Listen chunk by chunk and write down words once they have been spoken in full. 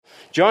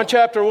John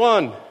chapter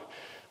 1,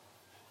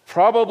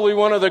 probably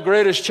one of the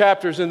greatest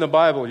chapters in the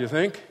Bible, you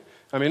think?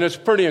 I mean, it's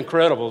pretty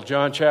incredible,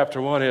 John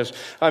chapter 1 is.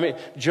 I mean,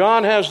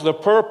 John has the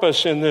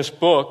purpose in this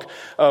book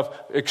of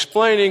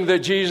explaining that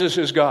Jesus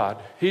is God.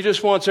 He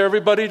just wants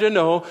everybody to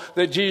know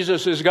that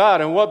Jesus is God.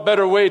 And what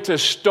better way to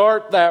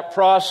start that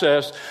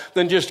process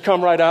than just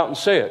come right out and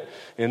say it?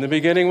 In the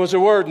beginning was the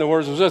Word, and the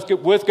Word was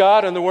with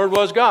God, and the Word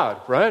was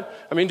God, right?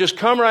 I mean, just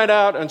come right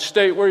out and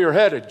state where you're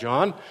headed,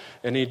 John.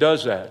 And he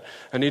does that.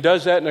 And he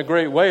does that in a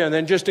great way. And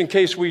then just in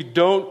case we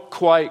don't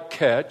quite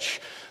catch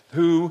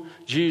who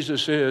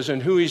Jesus is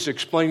and who he's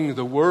explaining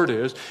the Word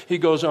is, he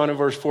goes on in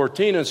verse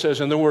 14 and says,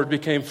 "And the Word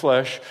became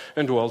flesh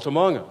and dwelt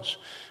among us.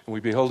 And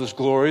we beheld his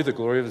glory, the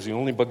glory of the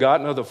only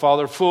begotten of the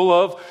Father, full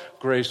of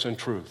grace and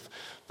truth."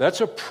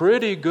 That's a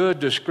pretty good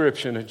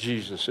description of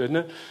Jesus, isn't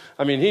it?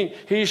 I mean,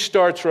 he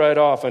starts right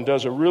off and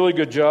does a really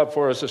good job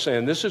for us of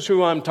saying, this is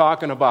who I'm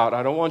talking about.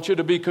 I don't want you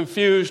to be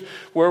confused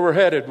where we're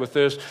headed with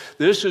this.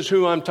 This is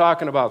who I'm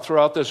talking about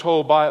throughout this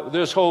whole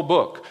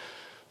book.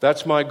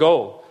 That's my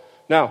goal.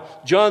 Now,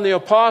 John the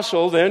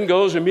Apostle then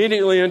goes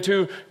immediately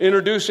into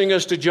introducing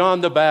us to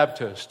John the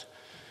Baptist.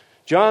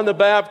 John the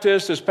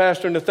Baptist, as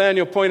Pastor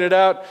Nathaniel pointed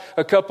out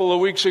a couple of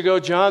weeks ago,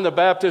 John the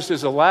Baptist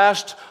is the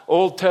last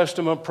Old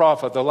Testament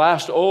prophet, the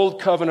last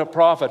Old Covenant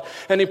prophet.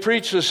 And he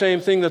preached the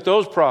same thing that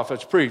those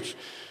prophets preached.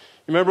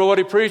 Remember what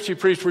he preached? He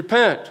preached,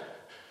 repent.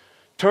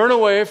 Turn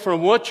away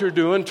from what you're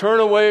doing. Turn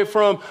away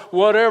from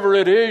whatever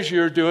it is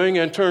you're doing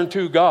and turn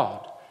to God.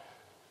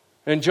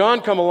 And John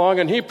come along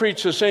and he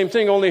preached the same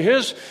thing, only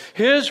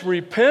his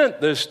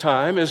repent this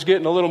time is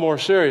getting a little more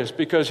serious,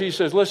 because he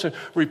says, listen,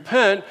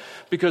 repent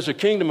because the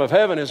kingdom of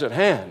heaven is at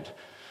hand.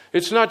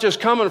 It's not just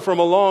coming from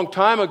a long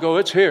time ago,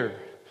 it's here.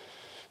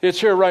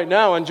 It's here right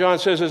now. And John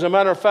says, as a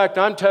matter of fact,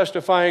 I'm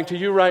testifying to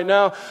you right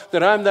now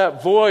that I'm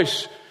that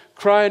voice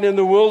crying in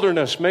the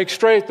wilderness, make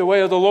straight the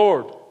way of the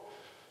Lord.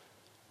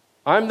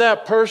 I'm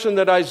that person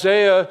that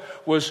Isaiah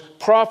was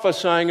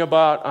prophesying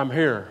about. I'm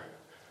here.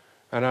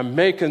 And I'm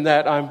making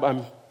that,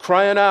 I'm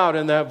crying out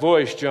in that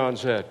voice, John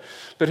said.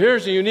 But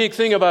here's the unique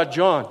thing about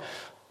John.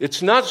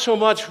 It's not so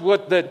much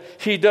that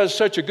he does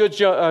such a good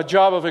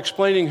job of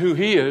explaining who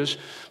he is,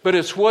 but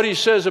it's what he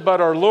says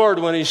about our Lord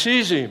when he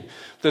sees him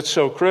that's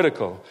so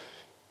critical.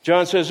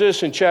 John says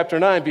this in chapter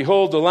 9,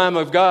 "Behold the Lamb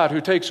of God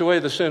who takes away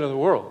the sin of the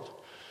world."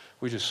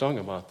 We just sung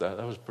about that.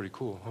 That was pretty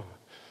cool, huh?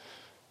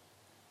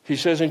 He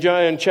says in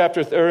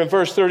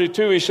verse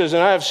 32, he says,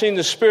 "And I have seen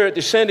the Spirit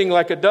descending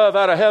like a dove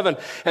out of heaven,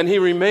 and he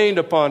remained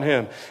upon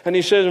him." And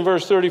he says in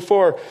verse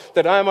 34,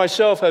 "That I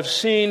myself have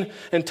seen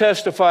and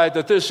testified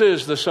that this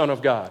is the Son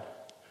of God."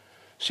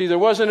 See, there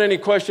wasn't any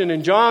question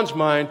in John's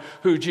mind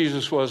who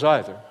Jesus was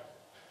either.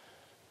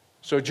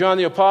 So John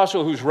the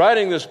Apostle, who's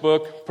writing this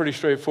book, pretty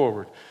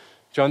straightforward.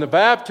 John the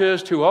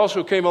Baptist, who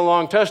also came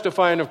along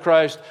testifying of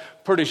Christ,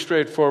 pretty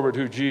straightforward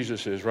who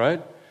Jesus is,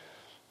 right?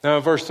 Now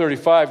in verse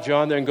 35,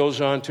 John then goes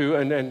on to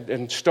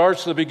and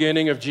starts the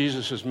beginning of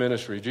Jesus'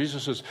 ministry,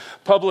 Jesus'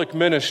 public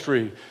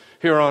ministry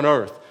here on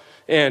earth.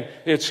 And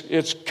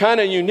it's kind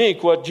of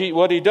unique what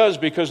he does,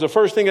 because the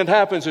first thing that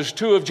happens is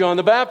two of John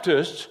the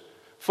Baptist's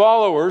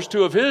followers,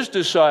 two of his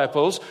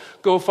disciples,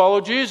 go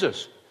follow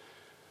Jesus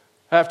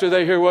after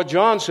they hear what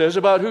John says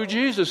about who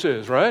Jesus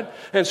is, right?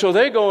 And so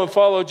they go and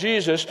follow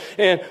Jesus,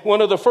 and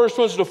one of the first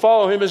ones to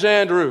follow him is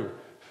Andrew.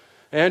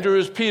 Andrew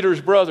is Peter's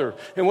brother.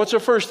 And what's the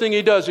first thing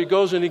he does? He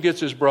goes and he gets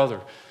his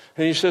brother.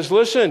 And he says,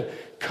 listen,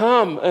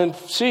 come and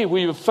see,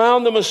 we've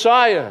found the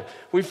Messiah.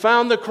 We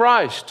found the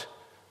Christ.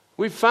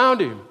 We found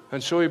him.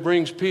 And so he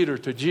brings Peter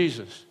to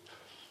Jesus.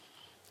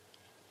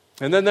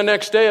 And then the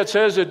next day it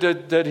says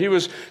that he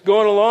was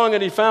going along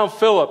and he found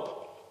Philip.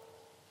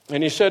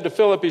 And he said to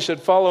Philip, he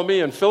said, follow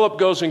me. And Philip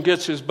goes and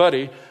gets his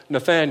buddy,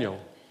 Nathanael.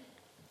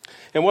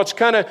 And what's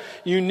kind of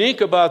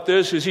unique about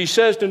this is he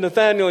says to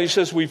Nathanael, he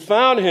says, we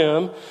found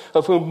him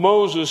of whom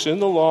Moses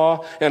in the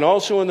law and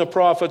also in the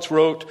prophets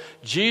wrote,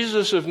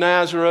 Jesus of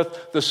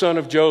Nazareth, the son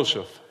of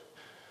Joseph.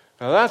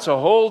 Now that's a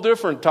whole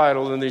different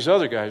title than these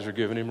other guys are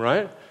giving him,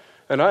 right?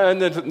 And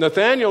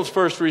Nathanael's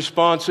first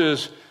response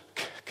is,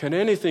 can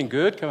anything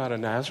good come out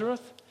of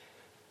Nazareth?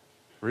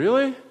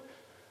 Really?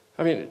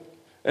 I mean,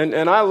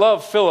 and I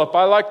love Philip.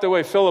 I like the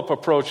way Philip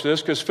approached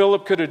this, because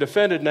Philip could have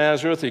defended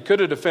Nazareth. He could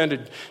have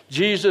defended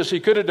Jesus.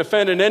 He could have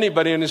defended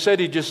anybody. And instead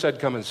he just said,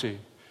 come and see.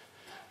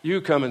 You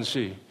come and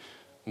see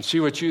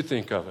what you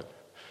think of it.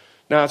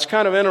 Now it's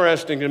kind of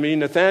interesting to me.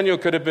 Nathanael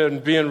could have been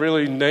being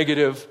really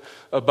negative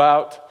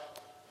about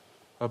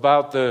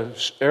the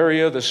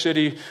area, the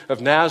city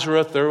of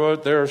Nazareth.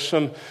 There are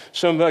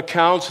some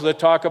accounts that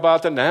talk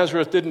about that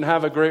Nazareth didn't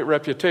have a great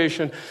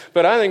reputation.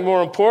 But I think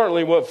more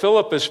importantly, what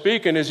Philip is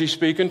speaking is he's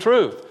speaking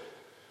truth.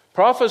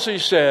 Prophecy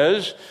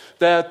says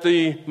that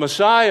the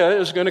Messiah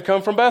is going to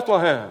come from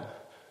Bethlehem,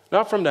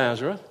 not from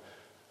Nazareth.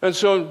 And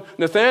so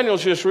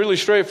Nathanael's just really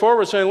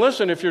straightforward saying,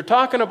 listen, if you're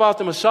talking about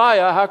the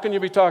Messiah, how can you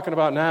be talking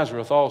about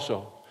Nazareth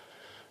also?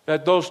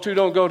 That those two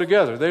don't go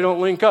together. They don't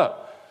link up.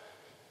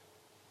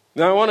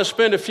 Now, I want to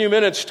spend a few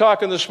minutes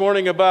talking this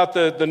morning about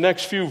the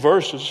next few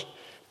verses.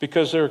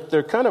 because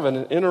they're kind of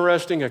an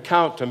interesting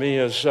account to me,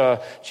 as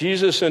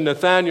Jesus and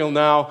Nathanael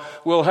now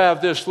will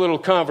have this little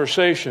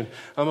conversation.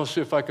 I'm going to see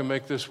if I can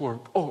make this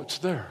work. Oh, it's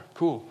there.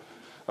 Cool.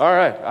 All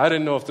right. I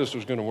didn't know if this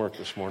was going to work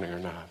this morning or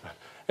not. But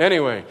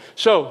anyway,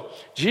 so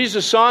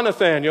Jesus saw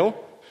Nathanael,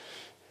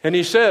 and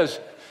he sees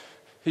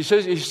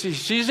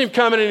him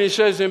coming, and he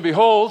says to him,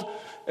 "Behold,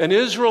 an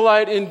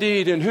Israelite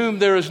indeed, in whom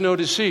there is no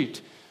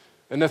deceit."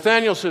 And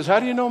Nathanael says, "How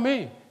do you know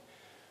me?"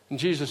 And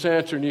Jesus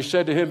answered, and he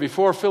said to him,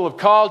 "Before Philip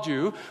called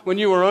you, when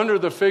you were under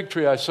the fig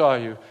tree, I saw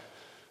you."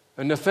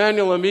 And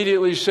Nathanael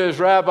immediately says,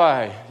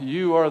 "Rabbi,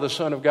 you are the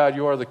Son of God,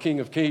 you are the King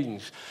of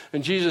Kings."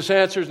 And Jesus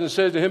answers and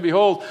says to him,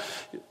 Behold,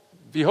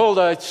 because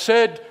I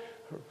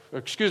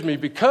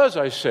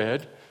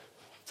said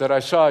that I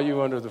saw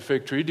you under the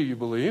fig tree, do you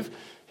believe?"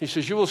 He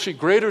says, "You will see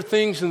greater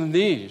things than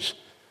these."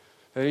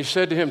 And he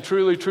said to him,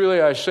 "Truly,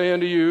 truly, I say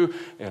unto you,"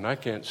 and I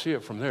can't see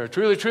it from there,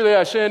 "Truly, truly,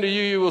 I say unto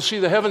you, you will see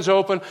the heavens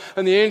open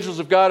and the angels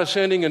of God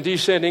ascending and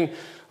descending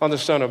on the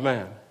Son of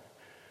Man."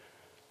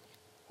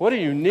 What a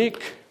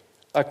unique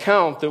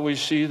account that we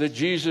see that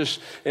Jesus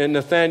and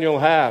Nathanael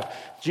have.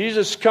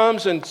 Jesus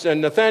comes and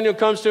Nathanael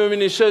comes to him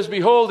and he says,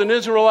 "Behold, an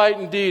Israelite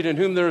indeed, in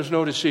whom there is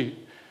no deceit."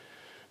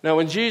 Now,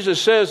 when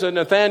Jesus says that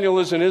Nathanael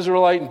is an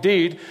Israelite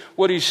indeed,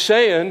 what he's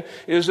saying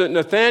is that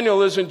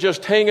Nathanael isn't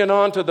just hanging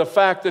on to the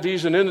fact that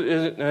he's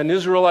an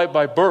Israelite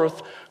by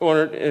birth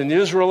or an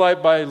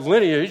Israelite by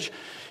lineage.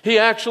 He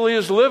actually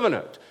is living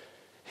it.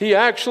 He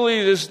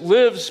actually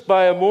lives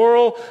by a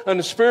moral and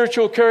a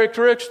spiritual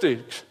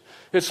characteristics.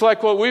 It's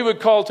like what we would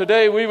call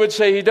today, we would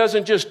say he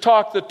doesn't just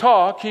talk the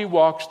talk, he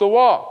walks the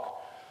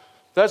walk.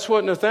 That's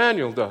what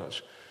Nathanael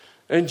does.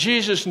 And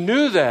Jesus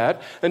knew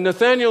that, and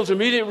Nathanael's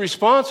immediate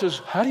response is,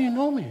 "How do you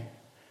know me?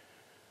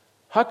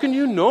 How can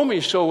you know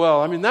me so well?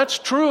 I mean, that's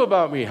true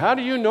about me. How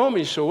do you know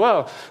me so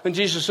well?" And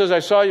Jesus says, "I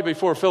saw you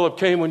before Philip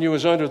came when you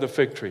was under the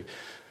fig tree.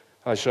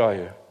 I saw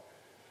you."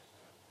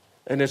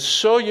 And it's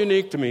so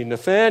unique to me.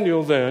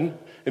 Nathanael then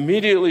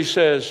immediately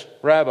says,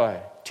 "Rabbi,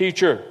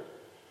 teacher,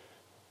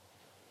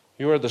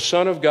 you are the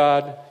Son of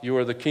God, you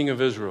are the King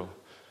of Israel."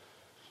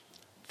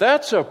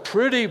 That's a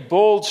pretty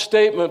bold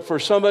statement for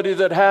somebody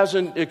that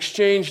hasn't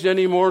exchanged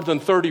any more than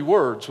 30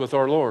 words with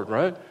our Lord,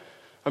 right?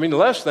 I mean,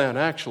 less than,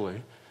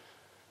 actually.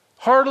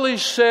 Hardly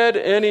said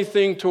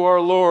anything to our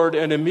Lord,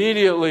 and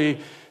immediately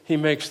he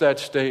makes that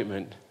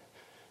statement.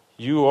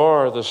 You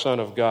are the Son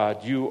of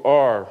God. You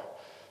are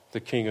the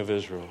King of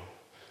Israel.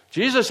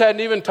 Jesus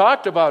hadn't even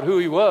talked about who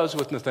he was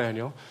with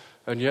Nathanael,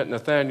 and yet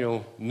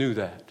Nathanael knew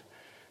that,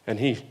 and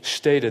he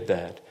stated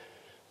that.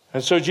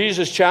 And so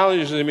Jesus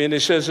challenges him, and he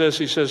says this,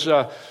 he says,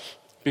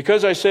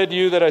 "Because I said to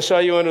you that I saw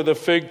you under the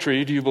fig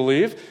tree, do you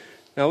believe?"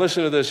 Now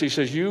listen to this. He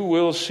says, "You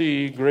will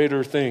see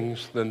greater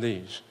things than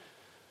these."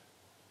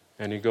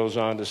 And he goes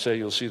on to say,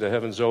 "You'll see the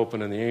heavens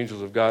open and the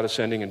angels of God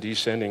ascending and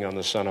descending on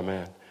the Son of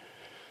Man."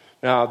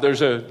 Now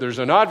there's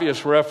an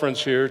obvious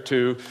reference here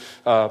to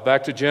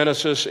back to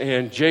Genesis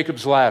and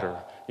Jacob's ladder.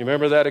 You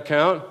remember that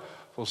account?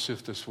 We'll see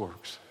if this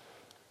works.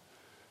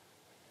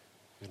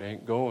 It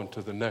ain't going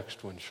to the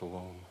next one,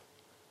 Shalom.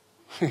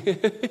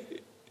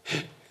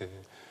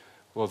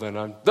 Well,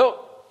 then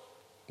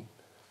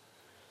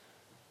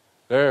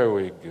there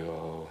we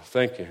go.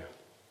 Thank you.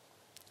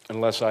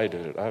 Unless I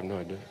did it. I have no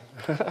idea.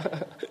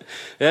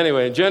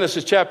 Anyway, in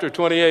Genesis chapter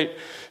 28,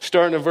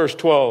 starting in verse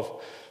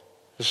 12,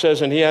 it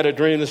says, "And he had a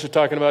dream," this is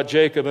talking about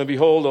Jacob, "and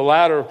behold, a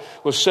ladder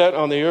was set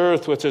on the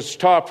earth with its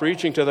top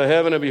reaching to the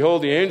heaven, and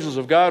behold, the angels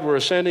of God were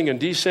ascending and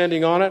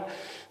descending on it.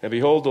 And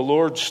behold, the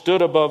Lord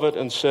stood above it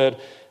and said,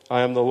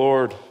 I am the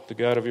Lord, the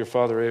God of your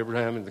father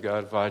Abraham, and the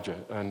God of Isaac,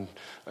 and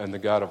the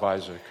God of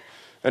Isaac."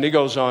 And he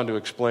goes on to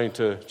explain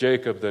to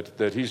Jacob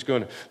that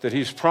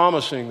he's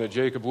promising that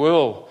Jacob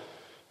will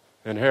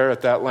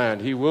inherit that land.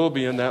 He will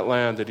be in that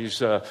land that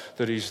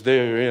he's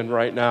there in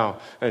right now.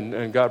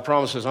 And God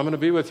promises, "I'm going to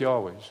be with you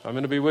always. I'm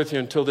going to be with you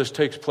until this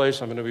takes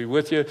place. I'm going to be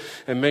with you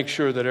and make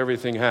sure that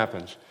everything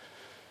happens."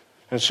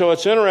 And so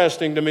it's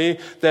interesting to me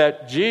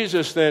that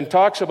Jesus then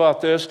talks about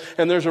this,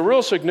 and there's a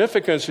real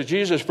significance to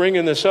Jesus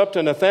bringing this up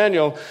to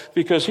Nathanael,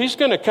 because he's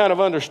going to kind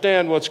of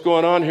understand what's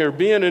going on here.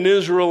 Being an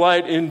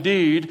Israelite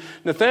indeed,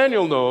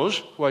 Nathanael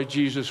knows why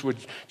Jesus would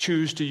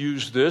choose to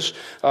use this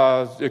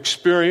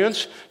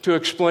experience to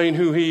explain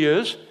who he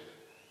is.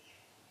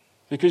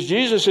 Because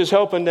Jesus is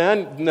helping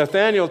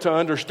Nathanael to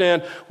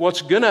understand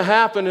what's going to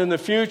happen in the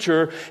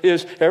future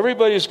is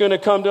everybody's going to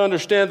come to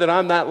understand that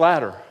I'm that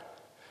ladder.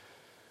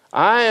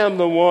 I am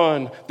the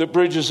one that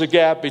bridges the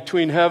gap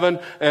between heaven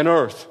and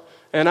earth.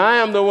 And I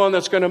am the one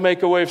that's going to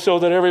make a way so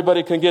that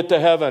everybody can get to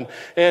heaven.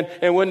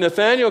 And when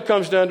Nathanael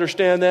comes to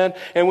understand that,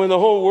 and when the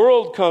whole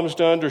world comes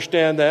to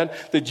understand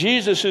that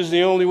Jesus is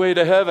the only way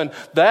to heaven,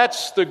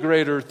 that's the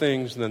greater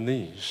things than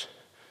these.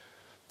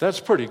 That's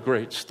pretty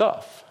great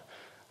stuff.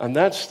 And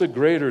that's the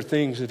greater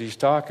things that he's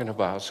talking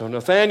about. So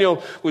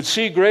Nathanael would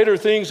see greater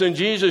things than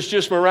Jesus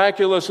just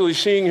miraculously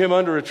seeing him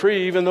under a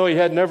tree, even though he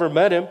had never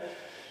met him.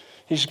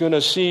 He's going to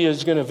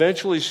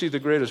eventually see the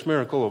greatest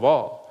miracle of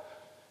all.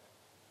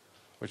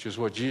 which is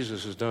what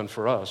Jesus has done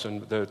for us,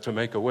 and to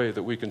make a way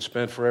that we can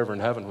spend forever in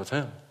heaven with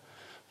him.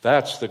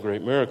 That's the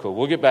great miracle.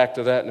 We'll get back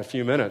to that in a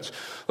few minutes.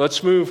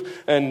 Let's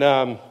move and...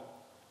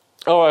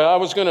 I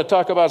was going to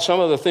talk about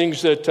some of the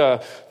things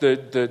that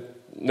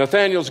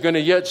Nathanael's going to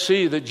yet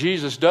see that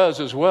Jesus does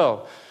as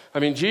well. I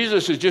mean,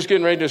 Jesus is just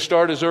getting ready to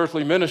start his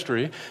earthly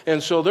ministry,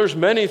 and so there's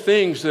many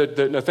things that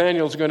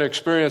Nathanael's going to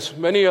experience,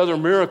 many other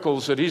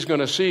miracles that he's going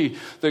to see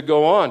that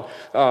go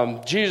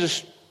on.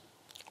 Jesus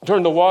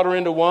turned the water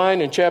into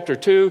wine in chapter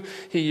 2.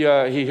 He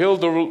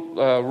healed the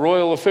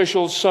royal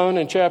official's son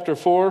in chapter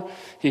 4.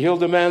 He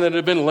healed a man that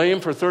had been lame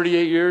for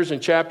 38 years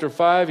in chapter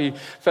 5. He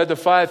fed the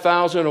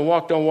 5,000 and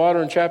walked on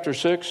water in chapter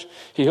 6.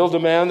 He healed a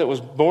man that was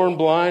born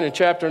blind in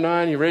chapter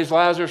 9. He raised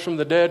Lazarus from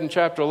the dead in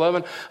chapter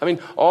 11. I mean,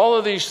 all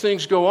of these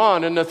things go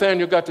on, and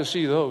Nathanael got to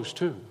see those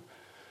too.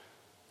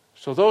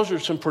 So those are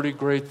some pretty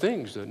great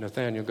things that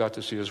Nathanael got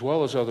to see, as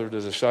well as the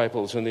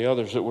disciples and the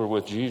others that were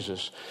with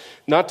Jesus.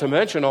 Not to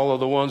mention all of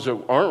the ones that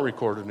aren't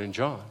recorded in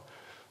John.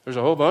 There's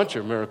a whole bunch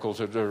of miracles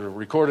that are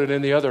recorded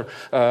in the other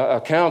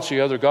accounts, the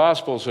other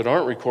Gospels that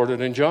aren't recorded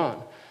in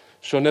John.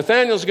 So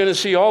Nathanael's going to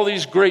see all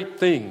these great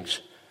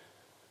things,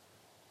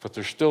 but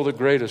there's still the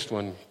greatest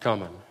one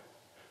coming.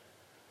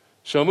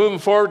 So moving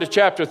forward to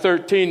chapter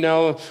 13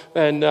 now,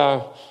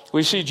 and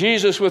we see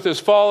Jesus with his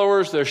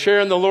followers. They're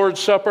sharing the Lord's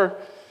Supper.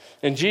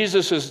 And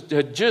Jesus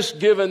had just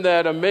given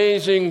that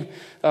amazing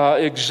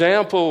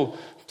example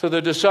to the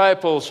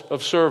disciples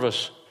of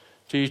service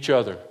to each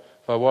other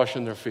by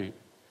washing their feet.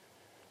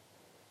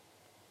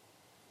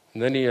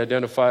 And then he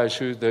identifies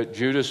that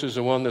Judas is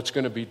the one that's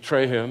going to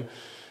betray him.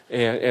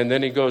 And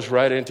then he goes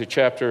right into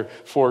chapter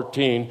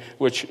 14,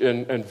 which,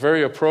 and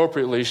very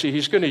appropriately, see,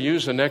 he's going to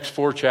use the next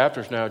 4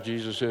 chapters now,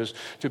 Jesus is,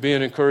 to be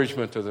an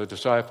encouragement to the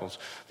disciples.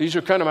 These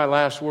are kind of my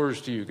last words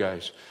to you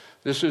guys.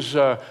 This is,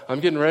 I'm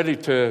getting ready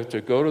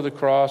to go to the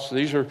cross.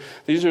 These are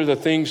the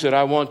things that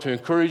I want to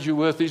encourage you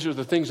with. These are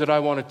the things that I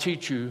want to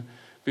teach you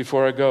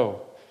before I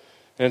go.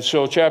 And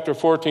so chapter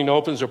 14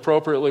 opens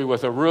appropriately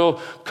with a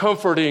real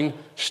comforting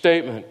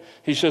statement.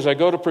 He says, I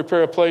go to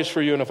prepare a place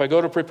for you, and if I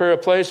go to prepare a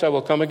place, I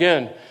will come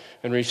again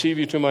and receive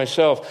you to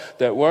myself,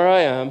 that where I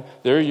am,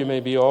 there you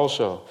may be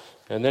also.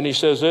 And then he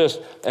says this,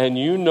 and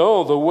you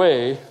know the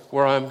way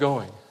where I'm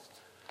going.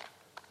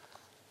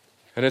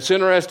 And it's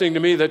interesting to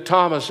me that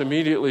Thomas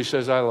immediately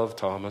says, I love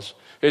Thomas.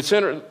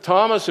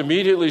 Thomas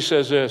immediately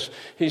says this.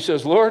 He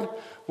says, Lord,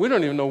 we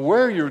don't even know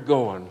where you're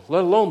going,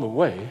 let alone the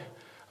way.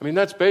 I mean,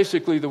 that's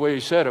basically the way he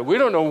said it. We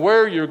don't know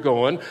where you're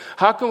going.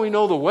 How can we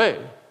know the way?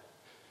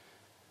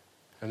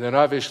 And then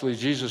obviously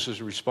Jesus'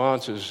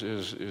 response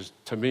is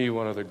to me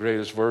one of the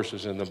greatest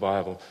verses in the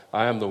Bible.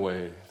 I am the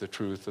way, the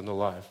truth, and the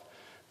life.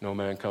 No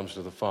man comes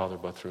to the Father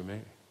but through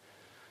me.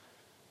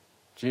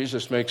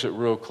 Jesus makes it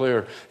real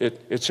clear.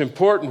 It's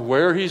important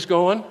where he's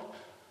going,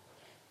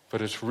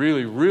 but it's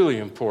really, really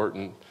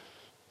important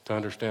to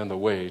understand the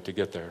way to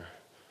get there.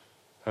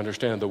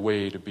 Understand the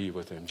way to be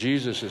with him.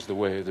 Jesus is the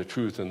way, the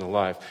truth, and the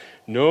life.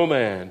 No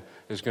man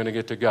is going to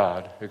get to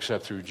God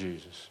except through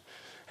Jesus.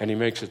 And he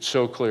makes it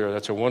so clear.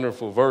 That's a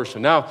wonderful verse.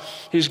 And now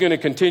he's going to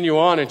continue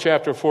on in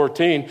chapter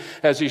 14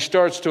 as he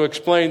starts to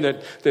explain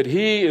that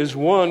he is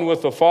one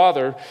with the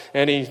Father.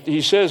 And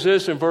he says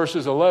this in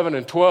verses 11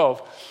 and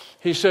 12.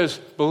 He says,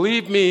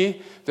 believe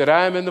me that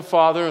I am in the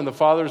Father and the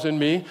Father is in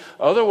me.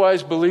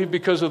 Otherwise, believe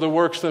because of the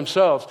works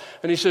themselves.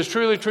 And he says,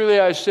 truly,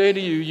 truly, I say to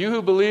you, you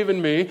who believe in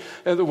me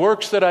and the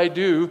works that I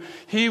do,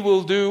 he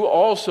will do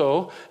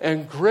also.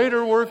 And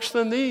greater works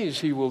than these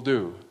he will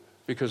do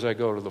because I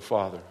go to the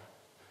Father.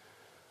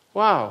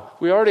 Wow,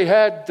 we already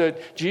had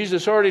that.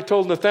 Jesus already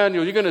told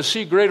Nathanael, you're going to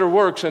see greater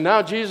works. And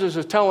now Jesus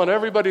is telling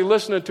everybody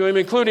listening to him,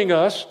 including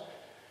us,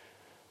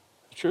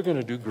 that you're going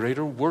to do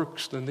greater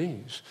works than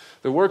these.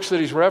 The works that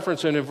he's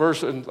referencing in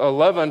verse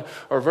 11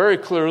 are very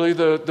clearly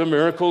the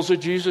miracles that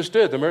Jesus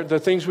did, the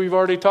things we've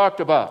already talked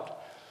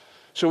about.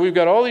 So we've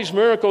got all these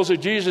miracles that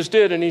Jesus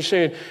did, and he's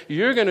saying,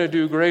 you're going to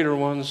do greater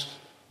ones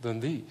than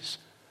these.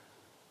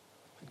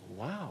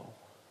 Wow.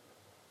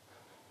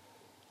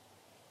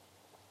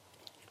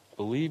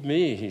 Believe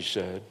me, he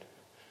said.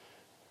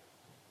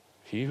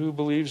 He who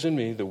believes in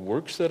me, the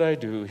works that I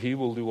do, he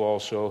will do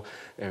also,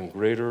 and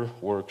greater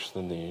works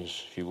than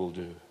these he will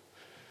do.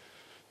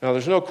 Now,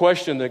 there's no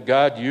question that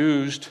God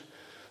used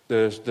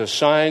the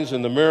signs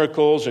and the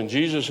miracles in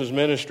Jesus'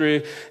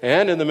 ministry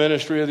and in the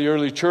ministry of the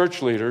early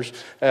church leaders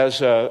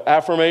as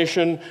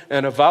affirmation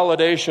and a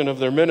validation of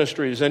their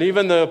ministries. And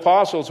even the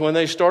apostles, when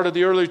they started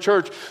the early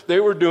church,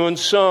 they were doing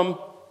some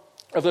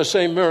of the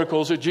same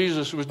miracles that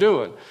Jesus was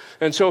doing.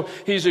 And so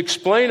he's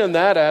explaining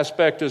that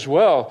aspect as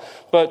well.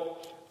 But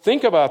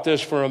think about this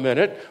for a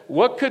minute.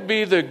 What could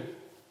be the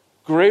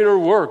greater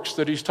works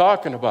that he's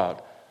talking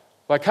about?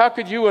 Like, how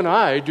could you and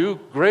I do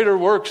greater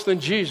works than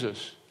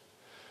Jesus?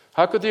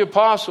 How could the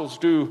apostles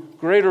do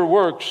greater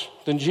works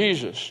than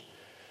Jesus?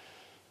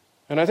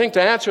 And I think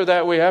to answer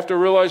that, we have to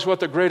realize what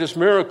the greatest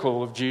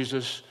miracle of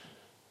Jesus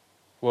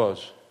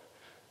was.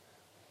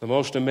 The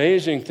most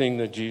amazing thing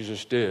that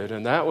Jesus did,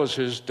 and that was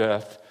his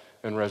death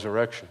and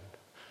resurrection.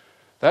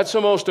 That's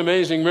the most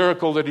amazing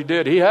miracle that he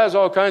did. He has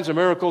all kinds of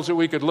miracles that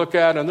we could look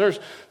at, and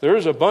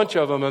there's a bunch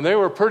of them, and they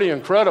were pretty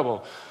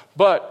incredible.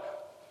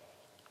 But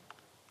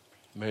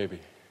maybe.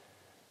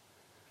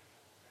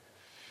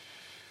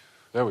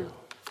 There we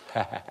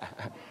go.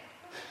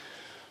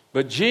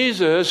 But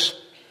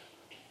Jesus,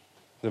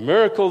 the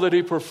miracle that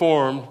he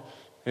performed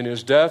in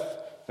his death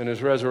and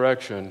his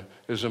resurrection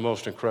is the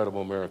most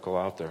incredible miracle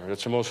out there.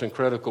 It's the most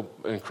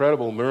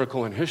incredible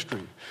miracle in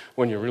history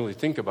when you really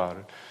think about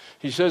it.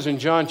 He says in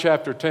John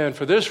chapter 10,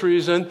 "For this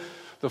reason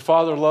the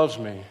Father loves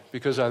me,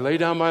 because I lay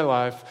down my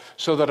life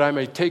so that I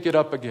may take it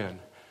up again.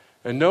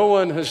 And no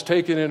one has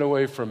taken it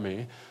away from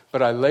me,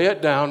 but I lay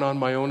it down on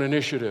my own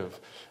initiative.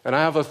 And I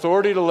have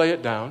authority to lay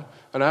it down,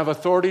 and I have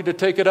authority to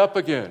take it up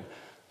again.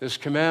 This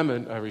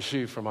commandment I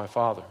received from my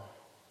Father."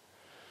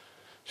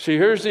 See,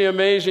 here's the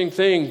amazing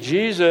thing.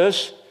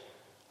 Jesus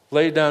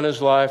laid down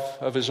his life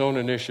of his own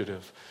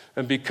initiative.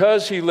 And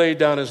because he laid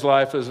down his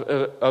life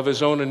of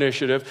his own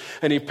initiative,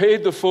 and he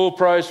paid the full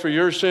price for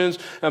your sins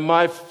and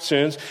my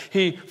sins,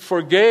 he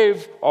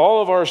forgave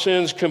all of our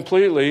sins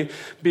completely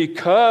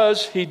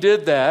because he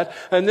did that.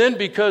 And then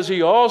because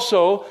he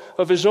also,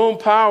 of his own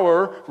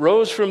power,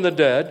 rose from the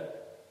dead,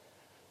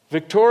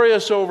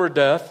 victorious over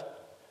death,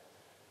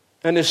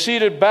 and is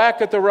seated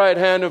back at the right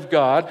hand of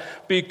God.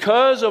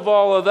 Because of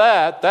all of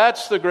that,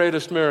 that's the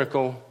greatest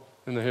miracle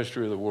in the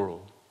history of the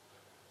world.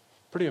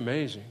 Pretty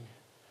amazing.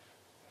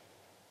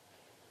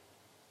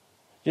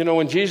 You know,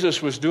 when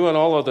Jesus was doing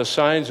all of the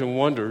signs and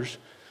wonders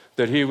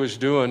that he was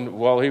doing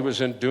while he was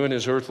doing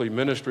his earthly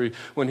ministry,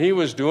 when he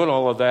was doing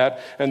all of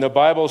that, and the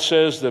Bible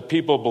says that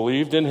people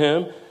believed in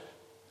him,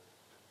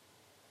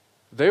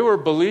 they were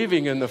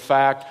believing in the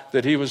fact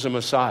that he was the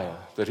Messiah,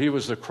 that he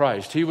was the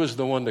Christ, he was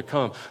the one to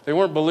come. They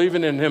weren't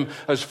believing in him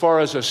as far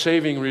as a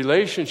saving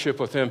relationship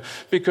with him,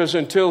 because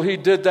until he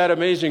did that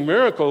amazing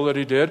miracle that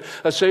he did,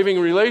 a saving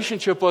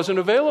relationship wasn't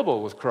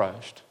available with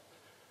Christ.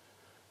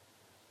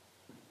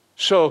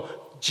 So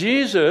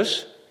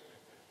Jesus,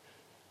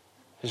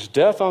 his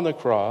death on the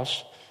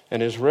cross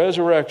and his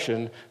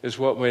resurrection is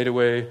what made a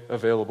way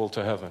available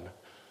to heaven.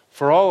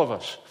 For all of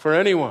us, for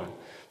anyone.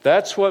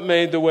 That's what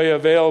made the way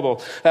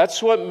available.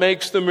 That's what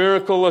makes the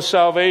miracle of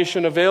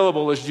salvation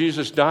available, is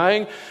Jesus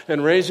dying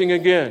and raising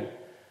again.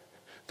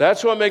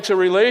 That's what makes a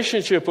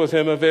relationship with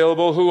him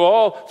available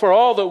for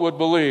all that would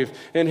believe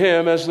in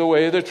him as the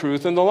way, the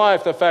truth, and the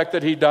life. The fact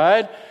that he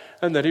died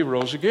and that he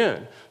rose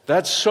again.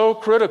 That's so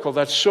critical.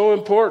 That's so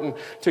important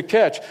to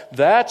catch.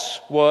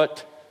 That's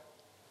what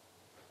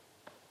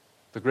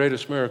the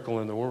greatest miracle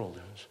in the world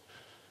is.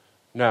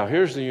 Now,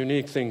 here's the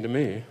unique thing to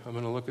me. I'm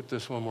going to look at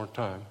this one more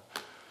time.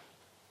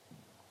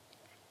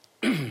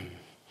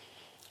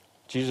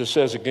 Jesus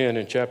says again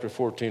in chapter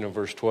 14 and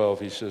verse 12,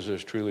 he says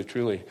this, "Truly,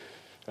 truly,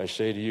 I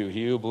say to you,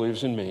 he who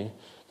believes in me,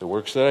 the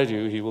works that I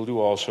do, he will do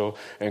also,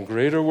 and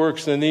greater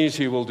works than these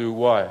he will do."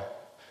 Why?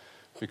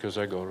 Because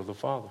I go to the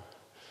Father.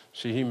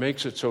 See, he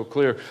makes it so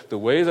clear. The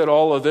way that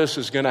all of this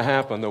is going to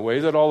happen, the way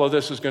that all of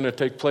this is going to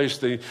take place,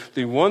 the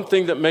one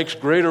thing that makes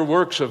greater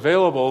works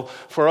available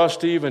for us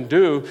to even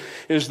do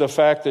is the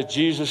fact that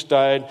Jesus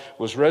died,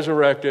 was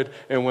resurrected,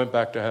 and went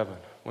back to heaven.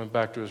 Went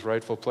back to his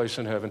rightful place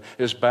in heaven,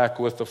 is back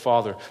with the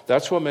Father.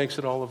 That's what makes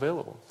it all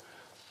available.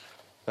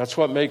 That's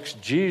what makes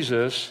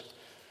Jesus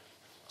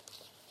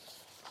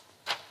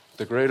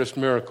the greatest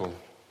miracle.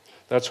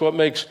 That's what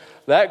makes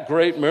that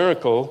great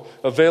miracle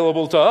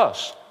available to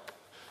us.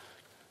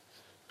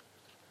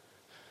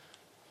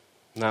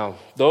 Now,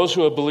 those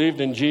who have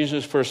believed in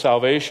Jesus for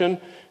salvation,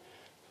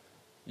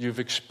 you've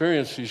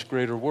experienced these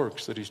greater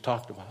works that he's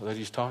talking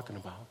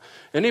about.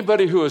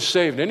 Anybody who is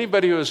saved,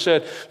 anybody who has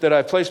said that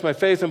I place my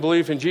faith and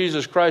belief in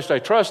Jesus Christ, I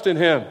trust in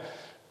him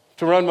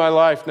to run my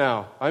life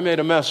now. I made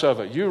a mess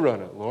of it. You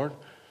run it, Lord.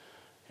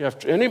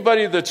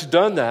 Anybody that's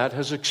done that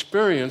has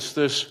experienced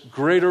this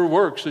greater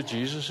works that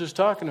Jesus is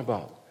talking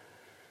about.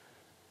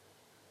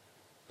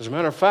 As a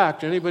matter of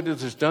fact, anybody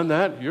that's done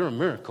that, you're a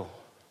miracle.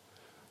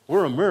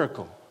 We're a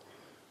miracle.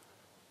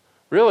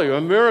 Really,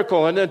 a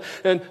miracle. And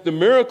the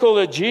miracle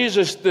that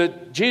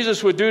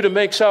Jesus would do to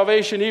make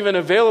salvation even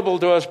available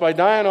to us by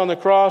dying on the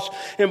cross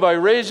and by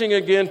raising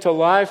again to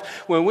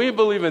life, when we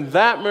believe in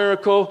that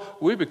miracle,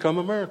 we become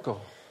a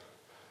miracle.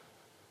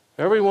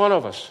 Every one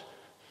of us.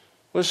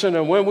 Listen,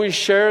 and when we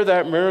share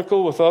that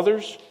miracle with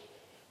others,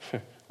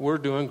 we're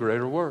doing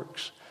greater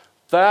works.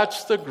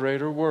 That's the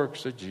greater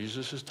works that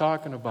Jesus is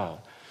talking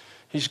about.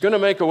 He's going to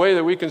make a way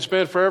that we can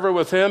spend forever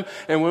with him.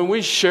 And when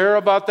we share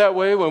about that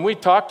way, when we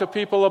talk to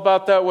people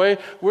about that way,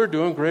 we're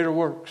doing greater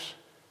works.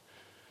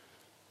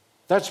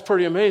 That's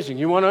pretty amazing.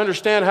 You want to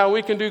understand how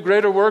we can do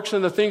greater works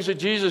than the things that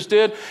Jesus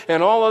did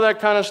and all of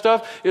that kind of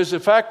stuff, is the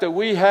fact that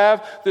we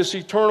have this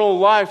eternal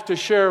life to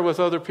share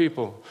with other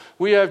people.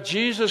 We have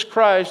Jesus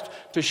Christ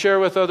to share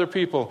with other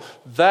people.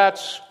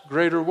 That's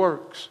greater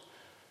works.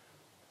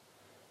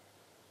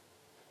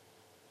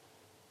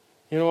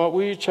 You know what?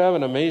 We each have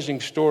an amazing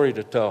story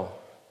to tell.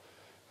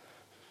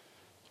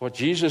 What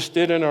Jesus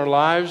did in our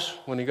lives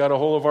when he got a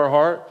hold of our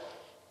heart.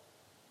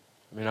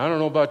 I mean, I don't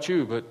know about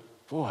you, but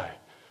boy,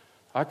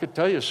 I could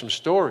tell you some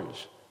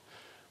stories.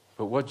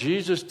 But what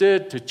Jesus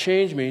did to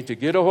change me, to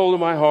get a hold of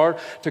my heart,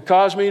 to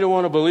cause me to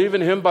want to believe in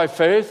him by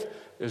faith,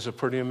 is a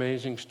pretty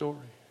amazing story.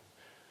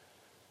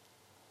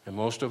 And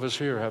most of us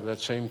here have that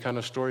same kind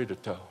of story to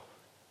tell.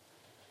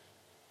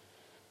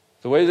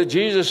 The way that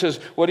Jesus has,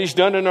 what he's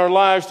done in our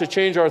lives to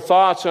change our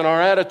thoughts and our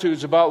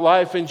attitudes about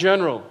life in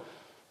general.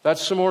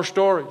 That's some more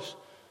stories.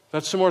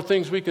 That's some more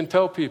things we can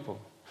tell people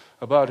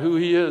about who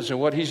he is and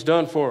what he's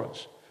done for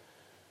us.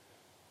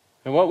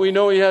 And what we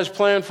know he has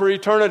planned for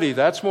eternity.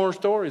 That's more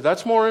stories.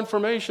 That's more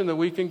information that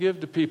we can give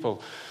to people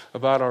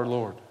about our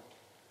Lord.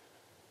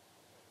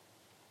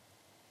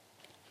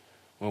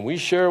 When we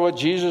share what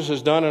Jesus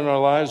has done in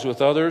our lives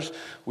with others,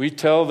 we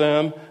tell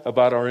them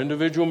about our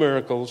individual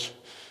miracles,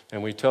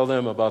 and we tell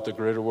them about the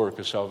greater work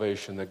of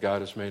salvation that God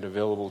has made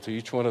available to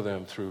each one of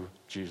them through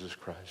Jesus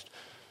Christ,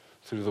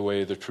 through the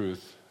way, the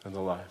truth, and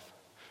the life.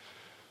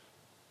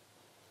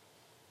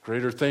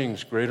 Greater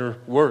things, greater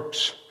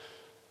works.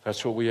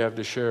 That's what we have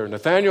to share.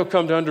 Nathanael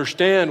come to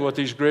understand what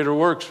these greater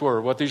works were,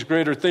 what these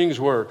greater things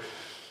were,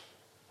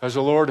 as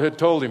the Lord had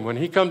told him. When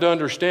he come to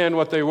understand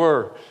what they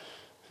were,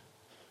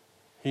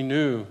 he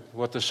knew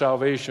what the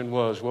salvation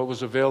was, what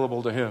was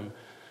available to him.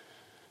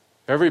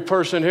 Every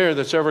person here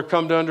that's ever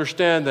come to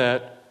understand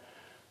that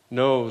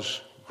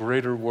knows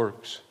greater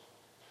works.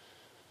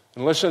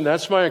 And listen,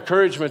 that's my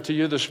encouragement to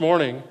you this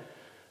morning,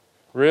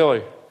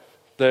 really,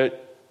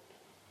 that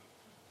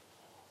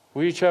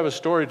we each have a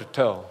story to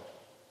tell.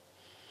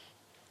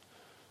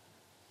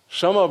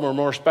 Some of them are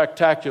more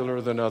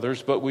spectacular than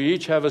others, but we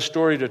each have a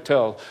story to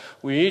tell.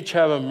 We each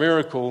have a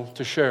miracle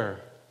to share.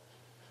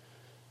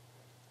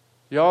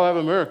 You all have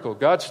a miracle.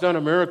 God's done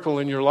a miracle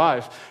in your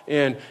life,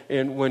 and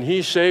when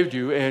he saved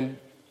you, and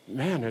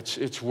man,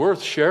 it's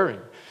worth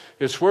sharing.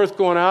 It's worth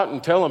going out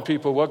and telling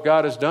people what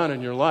God has done in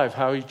your life,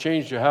 how he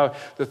changed you, how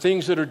the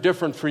things that are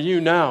different for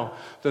you now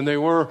than they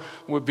were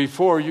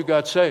before you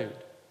got saved,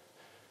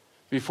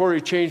 before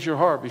he changed your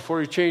heart, before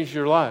he changed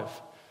your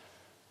life.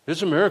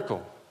 It's a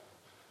miracle.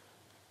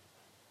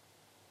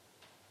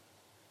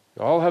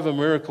 You all have a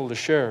miracle to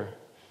share.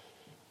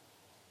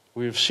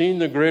 We have seen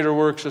the greater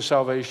works of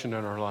salvation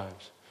in our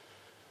lives.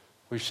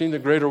 We've seen the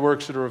greater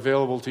works that are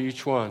available to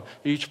each one,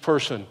 each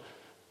person,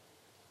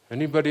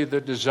 anybody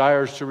that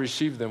desires to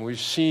receive them.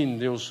 We've seen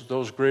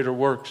those greater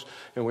works,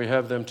 and we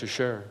have them to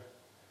share.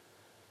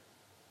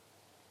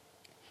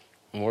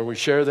 And when we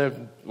share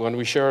them, when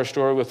we share our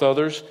story with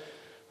others,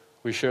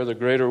 we share the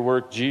greater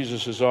work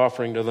Jesus is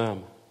offering to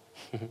them.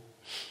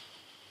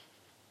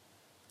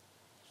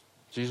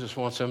 Jesus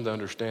wants them to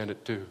understand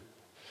it too.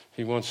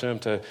 He wants them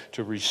to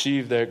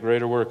receive that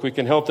greater work. We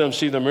can help them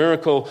see the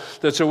miracle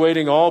that's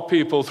awaiting all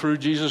people through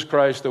Jesus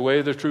Christ, the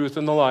way, the truth,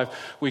 and the life.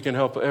 We can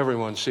help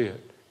everyone see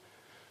it.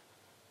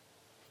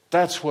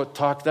 That's what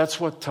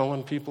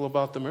telling people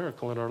about the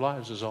miracle in our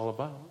lives is all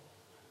about.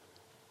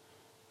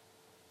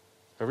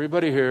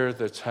 Everybody here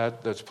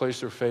that's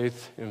placed their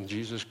faith in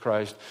Jesus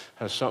Christ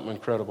has something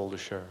incredible to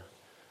share.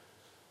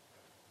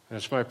 And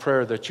it's my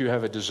prayer that you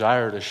have a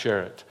desire to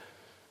share it.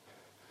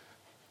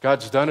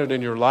 God's done it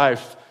in your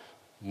life,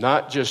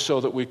 not just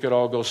so that we could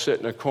all go sit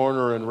in a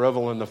corner and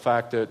revel in the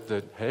fact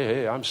that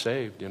hey, I'm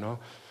saved,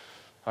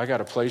 I got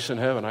a place in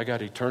heaven. I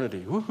got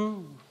eternity.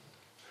 Woohoo!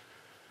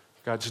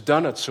 God's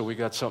done it so we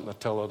got something to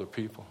tell other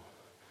people.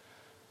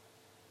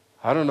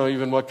 I don't know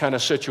even what kind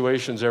of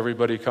situations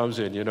everybody comes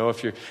in.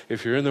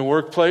 If you're in the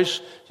workplace,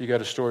 you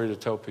got a story to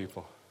tell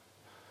people.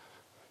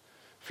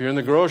 If you're in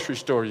the grocery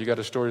store, you got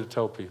a story to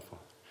tell people.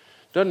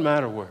 Doesn't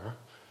matter where.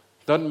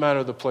 Doesn't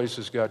matter the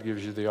places God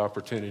gives you the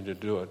opportunity to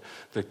do it.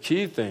 The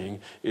key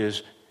thing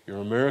is you're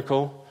a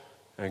miracle,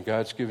 and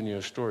God's given you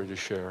a story to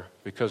share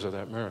because of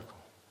that miracle.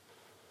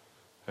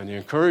 And the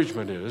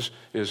encouragement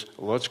is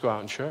let's go out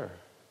and share.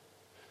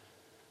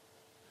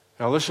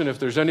 Now listen, if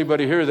there's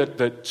anybody here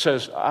that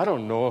says, I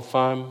don't know if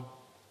I'm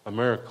a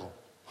miracle.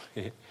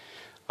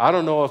 I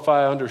don't know if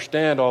I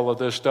understand all of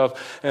this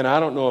stuff, and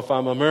I don't know if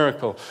I'm a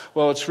miracle.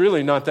 Well, it's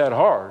really not that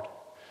hard.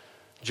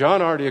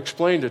 John already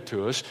explained it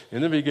to us.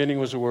 In the beginning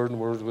was the Word, and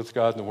the Word was with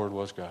God, and the Word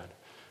was God.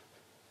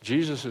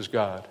 Jesus is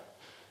God.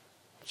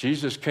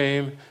 Jesus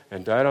came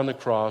and died on the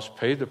cross,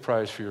 paid the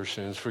price for your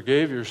sins,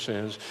 forgave your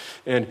sins,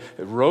 and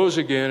rose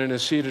again and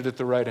is seated at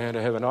the right hand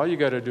of heaven. All you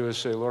got to do is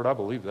say, Lord, I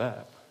believe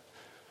that.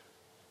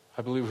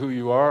 I believe who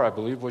you are. I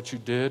believe what you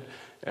did,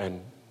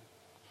 and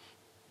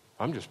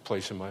I'm just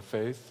placing my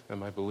faith and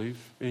my belief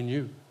in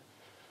you.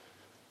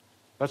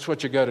 That's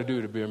what you got to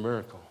do to be a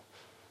miracle.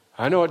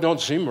 I know it don't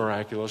seem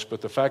miraculous,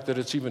 but the fact that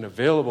it's even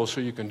available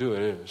so you can do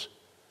it is.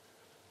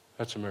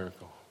 That's a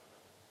miracle.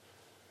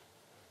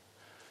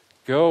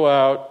 Go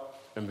out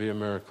and be a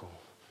miracle.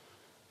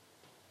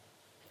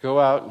 Go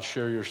out and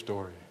share your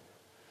story.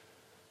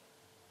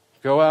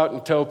 Go out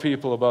and tell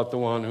people about the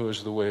one who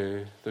is the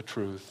way, the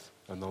truth,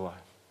 and the life.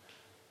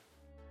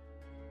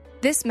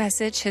 This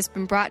message has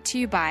been brought to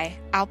you by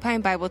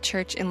Alpine Bible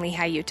Church in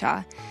Lehi,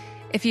 Utah.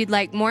 If you'd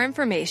like more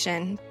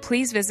information,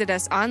 please visit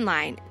us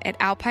online at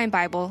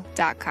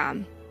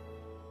alpinebible.com.